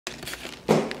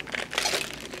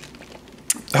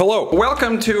Hello,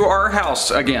 welcome to our house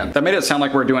again. That made it sound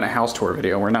like we're doing a house tour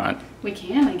video. We're not. We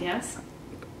can, I guess.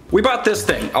 We bought this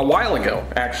thing a while ago,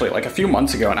 actually, like a few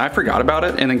months ago, and I forgot about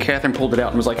it, and then Catherine pulled it out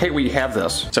and was like, hey, we have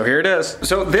this. So here it is.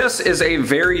 So this is a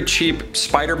very cheap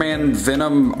Spider-Man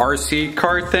Venom RC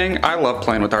car thing. I love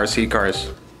playing with RC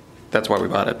cars. That's why we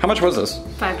bought it. How much was this?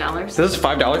 $5. This is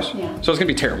 $5? Yeah. So it's gonna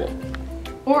be terrible.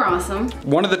 Or awesome.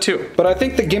 One of the two. But I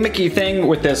think the gimmicky thing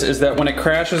with this is that when it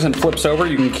crashes and flips over,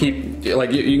 you can keep,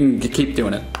 like, you can keep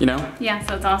doing it, you know? Yeah,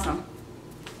 so it's awesome.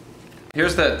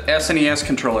 Here's the SNES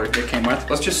controller it came with.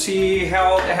 Let's just see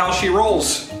how she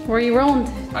rolls. Where are you rolling?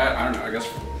 I don't know, I guess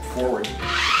forward.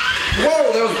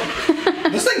 Whoa, that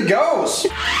was, this thing goes.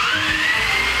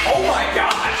 Oh my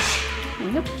gosh.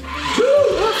 Yep.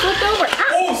 Ooh, flipped over. Ah.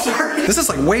 Oh, sorry. This is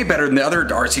like way better than the other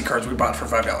RC cars we bought for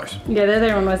 $5. Yeah, the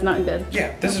other one was not good.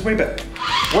 Yeah, this is way better.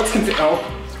 What's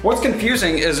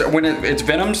confusing is when it's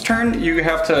Venom's turn, you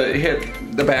have to hit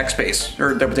the backspace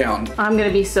or the down. I'm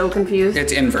gonna be so confused.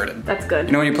 It's inverted. That's good.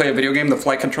 You know when you play a video game, the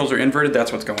flight controls are inverted?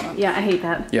 That's what's going on. Yeah, I hate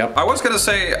that. Yep. I was gonna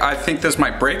say I think this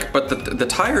might break, but the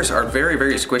tires are very,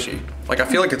 very squishy. Like I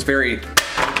feel like it's very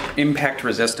impact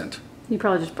resistant. You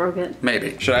probably just broke it.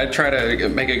 Maybe. Should I try to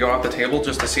make it go off the table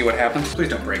just to see what happens? Please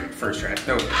don't break first try.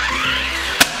 No.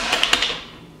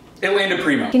 It landed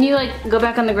primo. Can you like go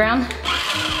back on the ground?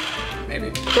 Maybe.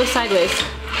 Go sideways.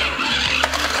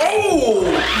 Oh!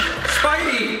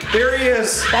 Spidey! There he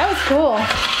is! That was cool.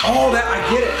 Oh, I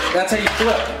get it. That's how you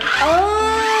flip.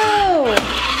 Oh!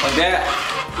 Like that.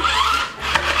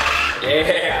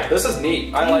 Yeah, this is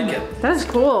neat. I like it. That's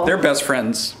cool. They're best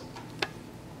friends.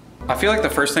 I feel like the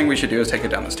first thing we should do is take it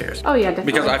down the stairs. Oh yeah,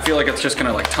 definitely. Because I feel like it's just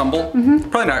gonna like tumble.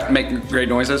 Probably not make great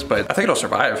noises, but I think it'll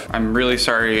survive. I'm really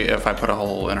sorry if I put a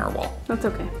hole in our wall. That's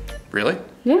okay. Really?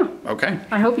 Yeah. Okay.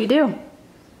 I hope you do.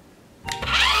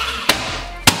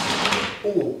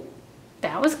 Oh.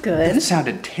 That was good. That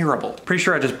sounded terrible. Pretty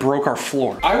sure I just broke our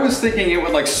floor. I was thinking it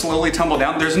would like slowly tumble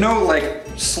down. There's no like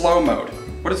slow mode.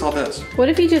 What is all this? What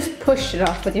if you just pushed it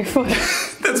off with your foot?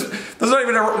 That's not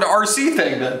even an RC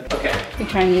thing then. Okay. You're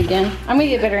trying it again. I'm gonna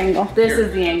get a better angle. This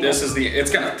is the angle. This is the, it's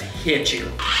gonna hit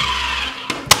you.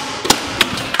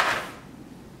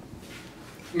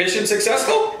 Mission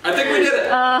successful? I think we did it.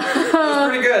 That was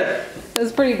pretty good. It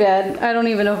was pretty bad. I don't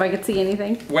even know if I could see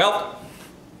anything. Well,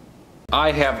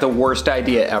 I have the worst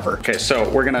idea ever. Okay, so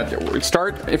we're gonna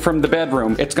start from the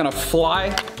bedroom. It's gonna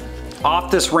fly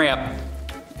off this ramp.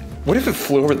 What if it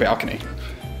flew over the balcony?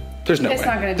 There's no way. It's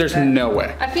not gonna do There's that. no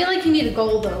way. I feel like you need a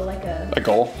goal though, like a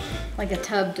goal? Like a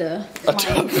tub to A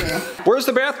tub? Where's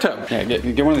the bathtub? Yeah,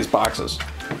 get one of these boxes.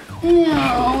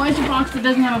 No, where's a box that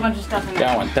doesn't have a bunch of stuff in it?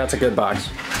 That one, that's a good box.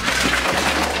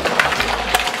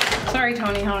 Sorry,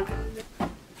 Tony Hawk.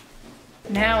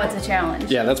 Now it's a challenge.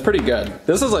 Yeah, that's pretty good.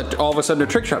 This is like all of a sudden a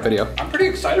trick shot video. I'm pretty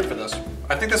excited for this.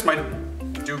 I think this might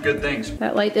do good things.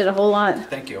 That light did a whole lot.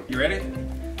 Thank you. You ready?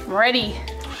 I'm ready.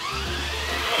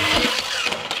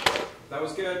 That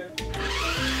was good.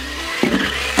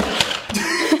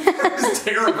 That was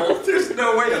terrible. There's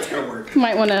no way that's gonna work.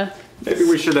 Might wanna. Maybe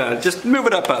we should just move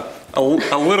it up a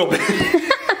little bit.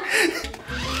 Dude,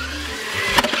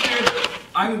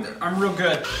 I'm real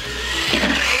good.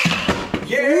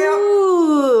 Yeah!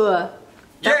 Ooh!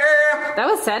 Yeah! That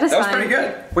was satisfying. That was pretty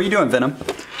good. What are you doing, Venom?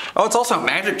 Oh, it's also a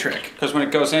magic trick. Because when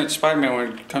it goes in, it's Spider-Man.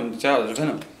 When it comes out, it's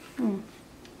Venom.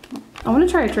 I wanna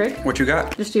try a trick. What you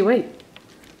got? Just you wait.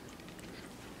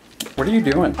 What are you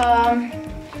doing? I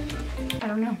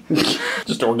don't know.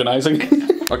 Just organizing.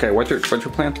 Okay, what's your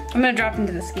plan? I'm gonna drop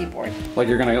into the skateboard. Like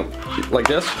you're gonna, like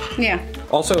this? Yeah.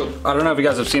 Also, I don't know if you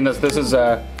guys have seen this. This is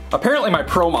apparently my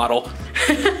pro model.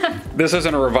 This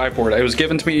isn't a Revive board. It was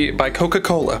given to me by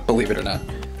Coca-Cola, believe it or not.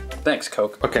 Thanks,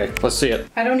 Coke. Okay, let's see it.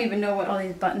 I don't even know what all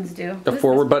these buttons do. The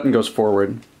forward button goes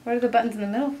forward. What are the buttons in the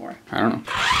middle for? I don't know.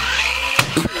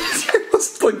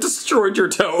 It's like destroyed your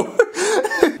toe.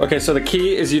 Okay, so the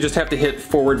key is you just have to hit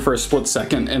forward for a split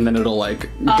second and then it'll like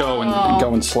go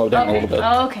and slow down a little bit.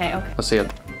 Oh, okay, okay. Let's see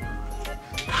it.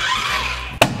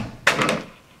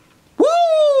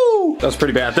 Woo! That's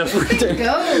pretty bad. That's pretty It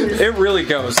goes. It really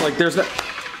goes. Like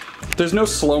there's no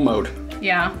slow mode.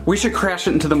 Yeah. We should crash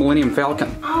it into the Millennium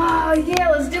Falcon. Oh, yeah,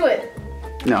 let's do it.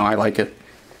 No, I like it.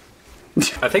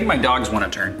 I think my dogs want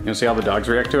to turn. You wanna see how the dogs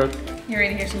react to it? You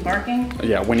ready to hear some barking?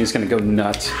 Yeah, Winnie's gonna go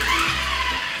nuts.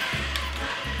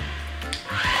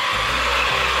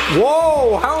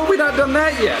 Whoa! How have we not done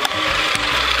that yet?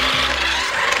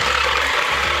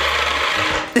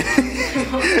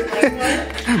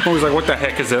 I was like, what the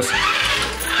heck is this?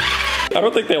 I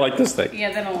don't think they like this thing.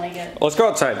 Yeah, they don't like it. Let's go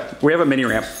outside. We have a mini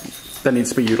ramp that needs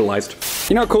to be utilized.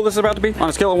 You know how cool this is about to be? On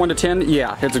a scale of 1 to 10,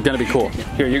 yeah, it's gonna be cool.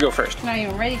 Here, you go first. I'm not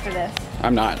even ready for this.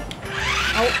 I'm not.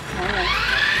 Oh,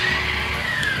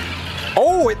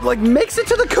 Oh, it like makes it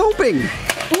to the coping.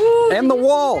 Ooh, And the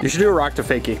wall. You should do a rock to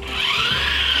fakie.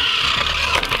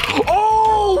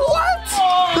 Oh, what?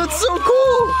 That's so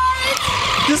cool.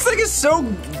 This thing is so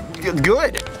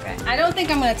good. okay. I don't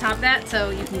think I'm gonna top that,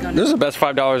 so you can go This next. is the best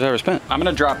 $5 I've ever spent. I'm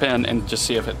gonna drop in and just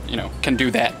see if it, you know, can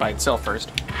do that by itself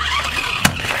first.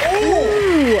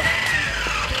 Ooh.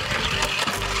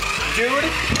 Dude,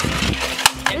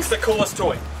 it's the coolest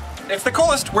toy. It's the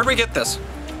coolest. Where'd we get this?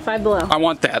 Five Below. I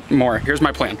want that more. Here's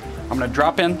my plan. I'm gonna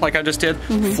drop in like I just did,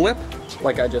 flip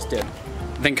like I just did,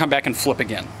 then come back and flip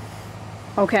again.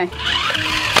 Okay.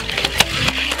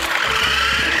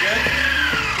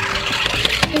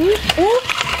 Ooh, ooh.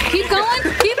 Keep going,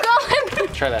 keep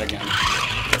going. Try that again.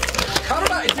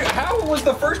 How was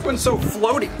the first one so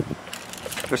floaty?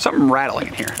 There's something rattling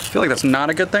in here. I feel like that's not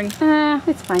a good thing.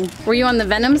 It's fine. Were you on the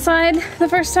Venom side the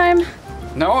first time?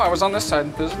 No, I was on this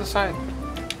side. This is the side.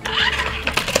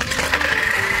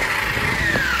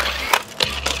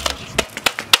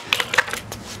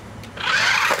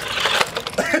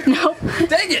 Nope.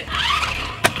 Dang it!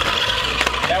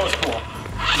 That was cool.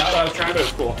 Not what I was trying, but it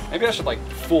was cool. Maybe I should like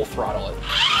full throttle it.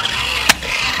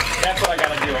 That's what I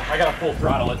gotta do. I gotta full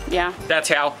throttle it. Yeah. That's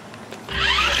how.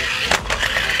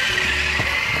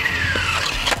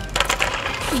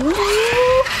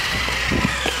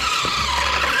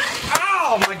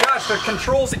 Oh my gosh, the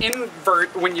controls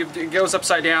invert when it goes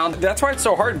upside down. That's why it's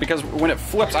so hard, because when it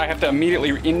flips, I have to immediately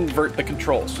invert the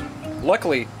controls.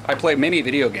 Luckily, I play many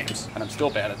video games, and I'm still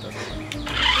bad at this.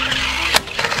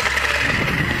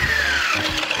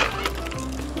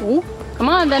 Ooh. Come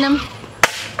on, Venom.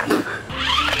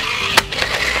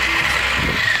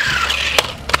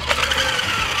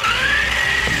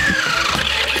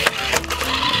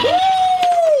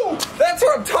 Woo! That's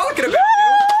what I'm talking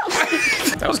about,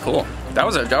 dude. That was cool. That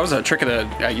was a trick of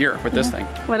the year with this thing.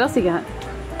 What else you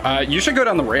got? You should go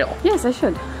down the rail. Yes, I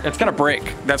should. It's gonna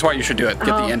break. That's why you should do it. Get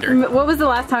the ender. What was the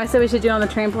last time I said we should do it on the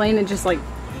trampoline and just like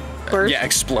burst? Yeah,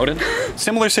 exploded.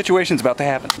 Similar situation's about to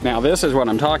happen. Now this is what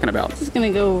I'm talking about. This is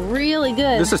gonna go really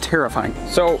good. This is terrifying.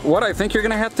 So what I think you're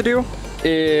gonna have to do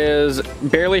is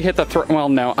barely hit the well,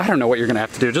 no, I don't know what you're gonna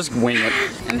have to do. Just wing it.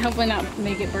 And hopefully not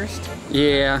make it burst.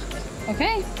 Yeah.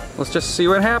 Okay. Let's just see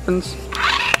what happens.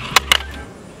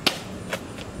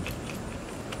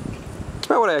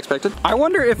 About what I expected. I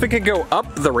wonder if it could go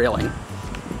up the railing.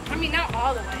 I mean, not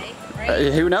all the way,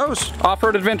 right? Who knows?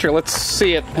 Off-road adventure. Let's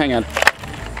see it. Hang on.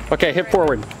 Okay, hip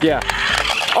forward. Yeah.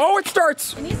 Oh, it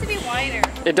starts. It needs to be wider.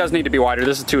 It does need to be wider.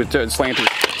 This is too slanty.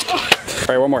 All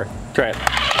right, one more. Try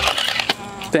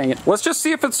it. Dang it. Let's just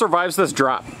see if it survives this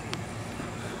drop.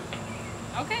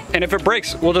 Okay. And if it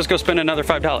breaks, we'll just go spend another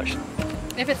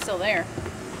 $5. If it's still there.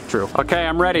 True. Okay,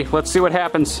 I'm ready. Let's see what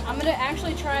happens. I'm gonna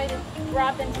actually try to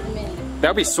drop into the mini.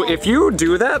 That'd be sweet. If you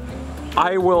do that,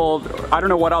 I will, I don't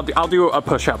know what I'll do. I'll do a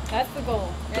push-up. That's the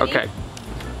goal. Ready? Okay.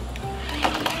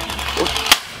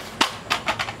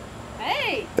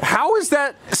 Hey, How is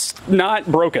that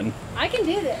not broken? I can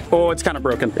do this. Oh, it's kind of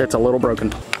broken. It's a little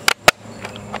broken.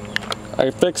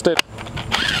 I fixed it.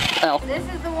 Ow. This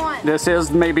is the one. This is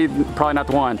maybe, probably not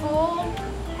the one. Full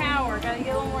power. Gotta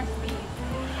get a little more speed.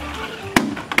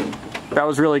 That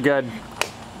was really good.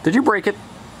 Did you break it?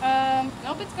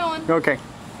 Nope, it's going. Okay.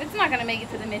 It's not gonna make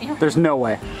it to the mini. There's no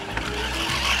way.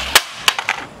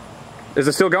 Is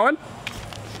it still going?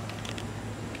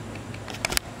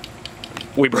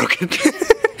 We broke it.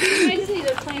 I just need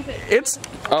to clamp it. It's,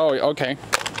 oh, okay.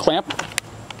 Clamp.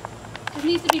 It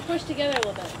needs to be pushed together a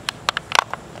little bit.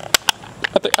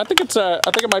 I think it's, I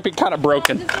think it might be kind of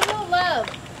broken. Just a little love.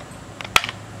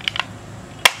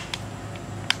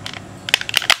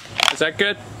 Is that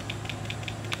good?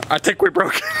 I think we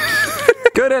broke it.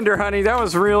 Good ender, honey. That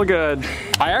was real good.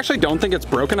 I actually don't think it's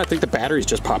broken. I think the batteries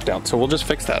just popped out. So we'll just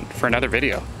fix that for another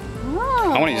video.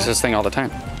 Oh. I want to use this thing all the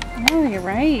time. Oh, you're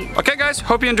right. Okay, guys.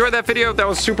 Hope you enjoyed that video. That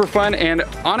was super fun and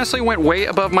honestly went way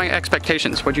above my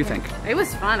expectations. What'd you think? It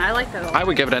was fun. I like that a lot. I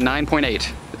would give it a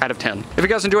 9.8 out of 10. If you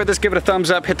guys enjoyed this, give it a thumbs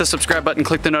up, hit the subscribe button,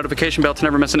 click the notification bell to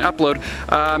never miss an upload.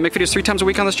 Make videos 3 times a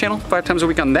week on this channel, 5 times a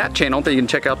week on that channel that you can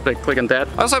check out by clicking that.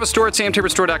 I also have a store at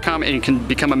samtaborstore.com and you can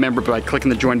become a member by clicking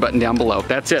the join button down below.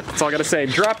 That's it. That's all I gotta say.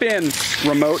 Drop in,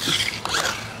 remote.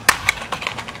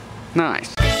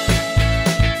 Nice.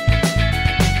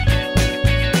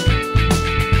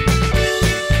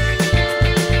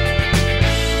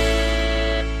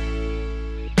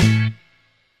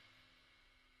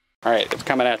 All right, it's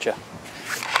coming at you.